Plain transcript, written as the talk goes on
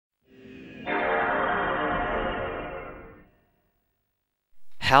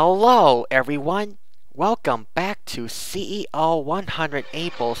Hello everyone! Welcome back to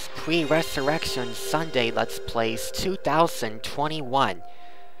CEO100able's Pre-Resurrection Sunday Let's Plays 2021.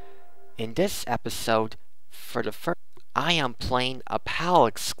 In this episode, for the first I am playing a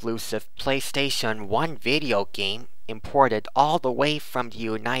PAL-exclusive PlayStation 1 video game imported all the way from the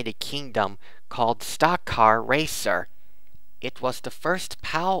United Kingdom called Stock Car Racer. It was the first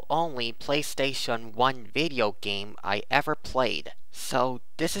PAL-only PlayStation 1 video game I ever played. So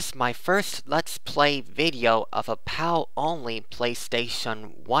this is my first Let's Play video of a PAL-only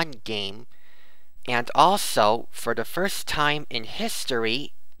PlayStation 1 game. And also, for the first time in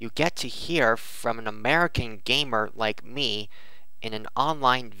history, you get to hear from an American gamer like me in an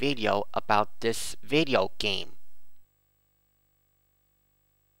online video about this video game.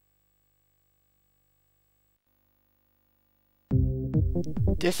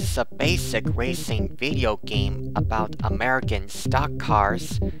 This is a basic racing video game about American stock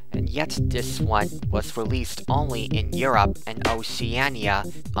cars, and yet this one was released only in Europe and Oceania,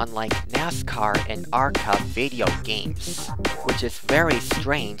 unlike NASCAR and ARCA video games. Which is very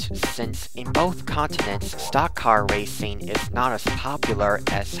strange since in both continents stock car racing is not as popular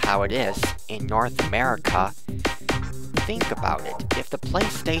as how it is in North America. Think about it, if the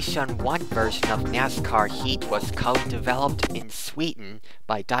PlayStation 1 version of NASCAR Heat was co-developed in Sweden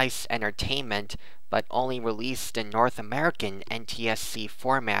by DICE Entertainment but only released in North American NTSC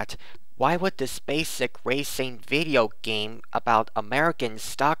format, why would this basic racing video game about American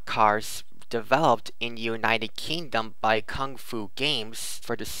stock cars developed in the United Kingdom by Kung Fu Games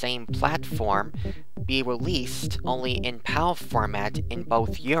for the same platform be released only in PAL format in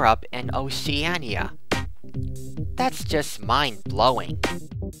both Europe and Oceania? That's just mind-blowing.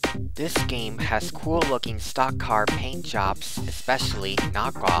 This game has cool-looking stock car paint jobs, especially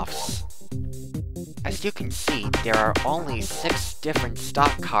knockoffs. As you can see, there are only 6 different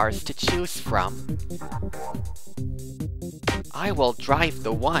stock cars to choose from. I will drive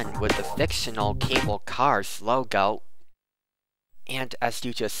the one with the fictional Cable Cars logo. And as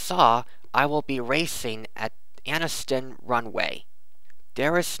you just saw, I will be racing at Anniston Runway.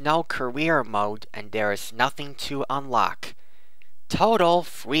 There is no career mode and there is nothing to unlock. Total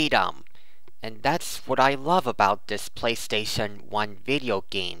freedom! And that's what I love about this PlayStation 1 video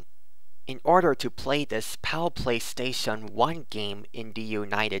game. In order to play this PAL PlayStation 1 game in the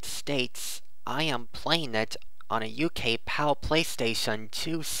United States, I am playing it on a UK PAL PlayStation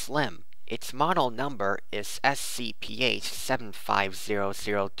 2 Slim. Its model number is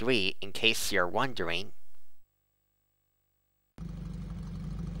SCPH75003 in case you're wondering.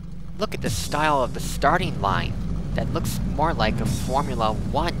 Look at the style of the starting line. That looks more like a Formula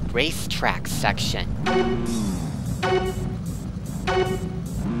 1 racetrack section.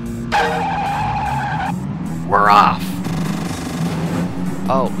 We're off!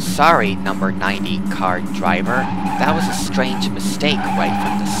 Oh, sorry, number 90 car driver. That was a strange mistake right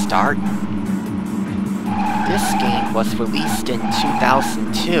from the start. This game was released in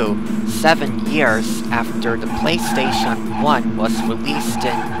 2002, 7 years after the PlayStation 1 was released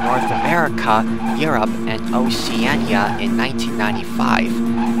in North America, Europe, and Oceania in 1995.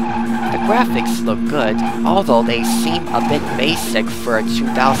 The graphics look good, although they seem a bit basic for a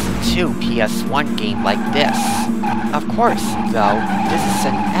 2002 PS1 game like this. Of course, though, this is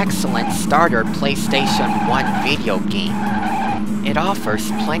an excellent starter PlayStation 1 video game. It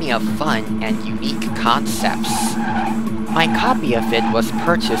offers plenty of fun and unique concepts. My copy of it was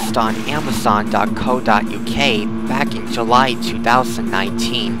purchased on Amazon.co.uk back in July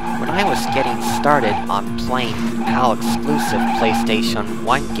 2019 when I was getting started on playing PAL-exclusive PlayStation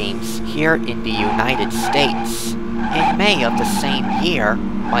 1 games here in the United States. In May of the same year,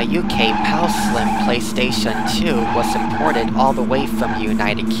 my UK PAL Slim PlayStation 2 was imported all the way from the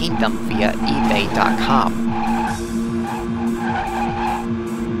United Kingdom via eBay.com.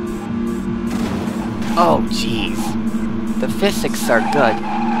 Oh geez, the physics are good,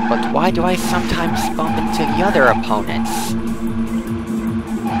 but why do I sometimes bump into the other opponents?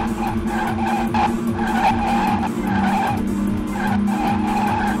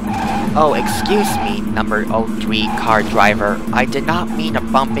 Oh, excuse me, number 03 car driver, I did not mean to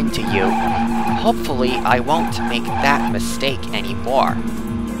bump into you. Hopefully I won't make that mistake anymore.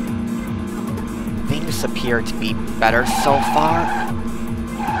 Things appear to be better so far.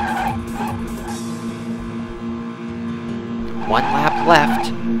 One lap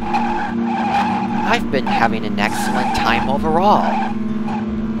left. I've been having an excellent time overall.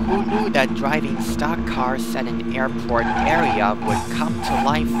 Who knew that driving stock cars at an airport area would come to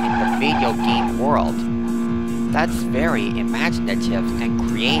life in the video game world? That's very imaginative and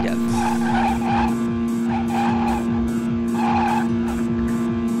creative.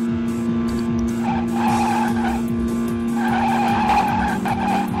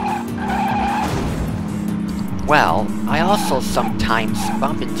 Well, I also sometimes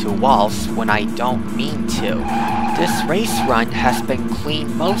bump into walls when I don't mean to. This race run has been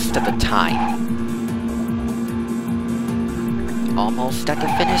clean most of the time. Almost at the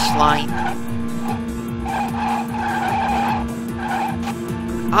finish line.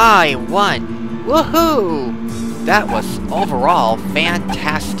 I won! Woohoo! That was overall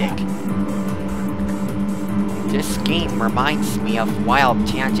fantastic. This game reminds me of Wild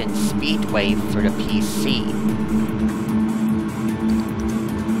Tangent Speedway for the PC.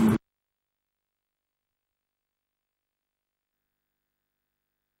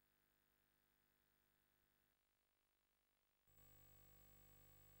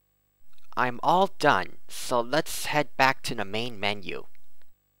 I'm all done, so let's head back to the main menu.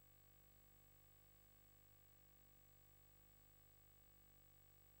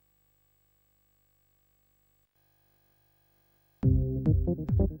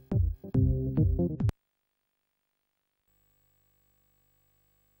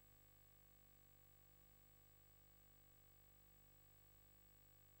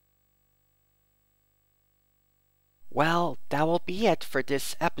 Well, that will be it for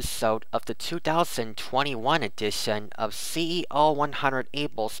this episode of the 2021 edition of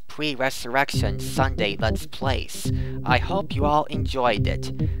CEO100able's Pre-Resurrection Sunday Let's Plays. I hope you all enjoyed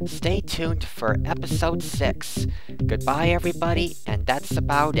it. Stay tuned for episode 6. Goodbye everybody, and that's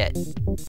about it.